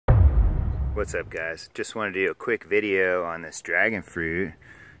What's up, guys? Just wanted to do a quick video on this dragon fruit.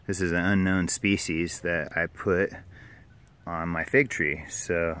 This is an unknown species that I put on my fig tree.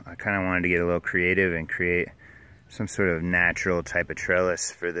 So I kind of wanted to get a little creative and create some sort of natural type of trellis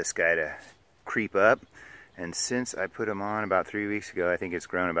for this guy to creep up. And since I put him on about 3 weeks ago, I think it's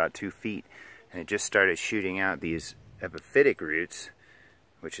grown about 2 feet. And it just started shooting out these epiphytic roots,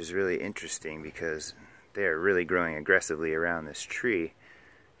 which is really interesting because they're really growing aggressively around this tree.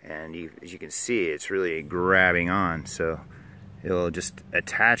 And as you can see, it's really grabbing on, so it'll just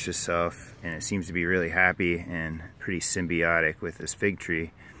attach itself, and it seems to be really happy and pretty symbiotic with this fig tree,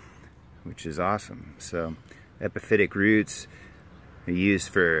 which is awesome. So epiphytic roots are used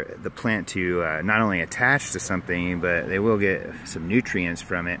for the plant to not only attach to something, but they will get some nutrients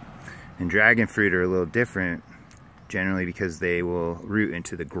from it. And dragon fruit are a little different generally because they will root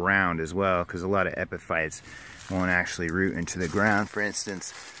into the ground as well, because a lot of epiphytes won't actually root into the ground. For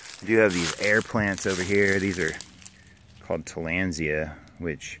instance, I do have these air plants over here. These are called Tillandsia,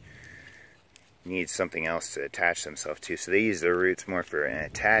 which need something else to attach themselves to. So they use their roots more for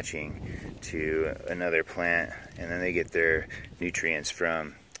attaching to another plant, and then they get their nutrients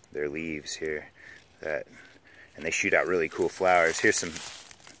from their leaves here. And they shoot out really cool flowers. Here's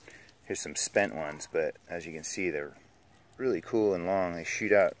some spent ones, but as you can see, they're really cool and long. They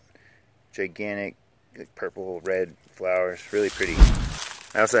shoot out gigantic, like, purple, red flowers, really pretty.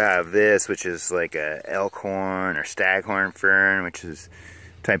 I also have this, which is like a elkhorn or staghorn fern, which is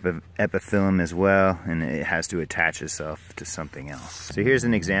a type of epiphyllum as well, and it has to attach itself to something else. So here's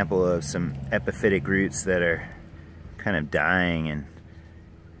an example of some epiphytic roots that are kind of dying and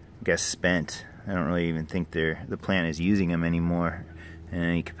I guess spent. I don't really even think the plant is using them anymore in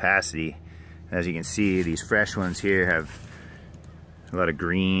any capacity. As you can see, these fresh ones here have a lot of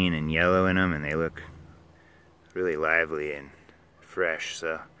green and yellow in them, and they look really lively and fresh,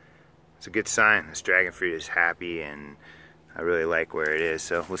 so it's a good sign. This dragon fruit is happy, and I really like where it is.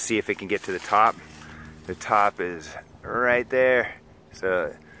 So we'll see if it can get to the top. The top is right there,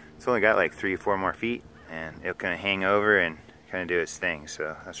 so it's only got like 3 or 4 more feet, and it'll kind of hang over and kind of do its thing.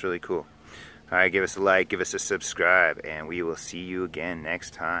 So that's really cool. All right, give us a like, give us a subscribe, and we will see you again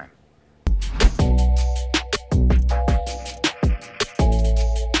next time.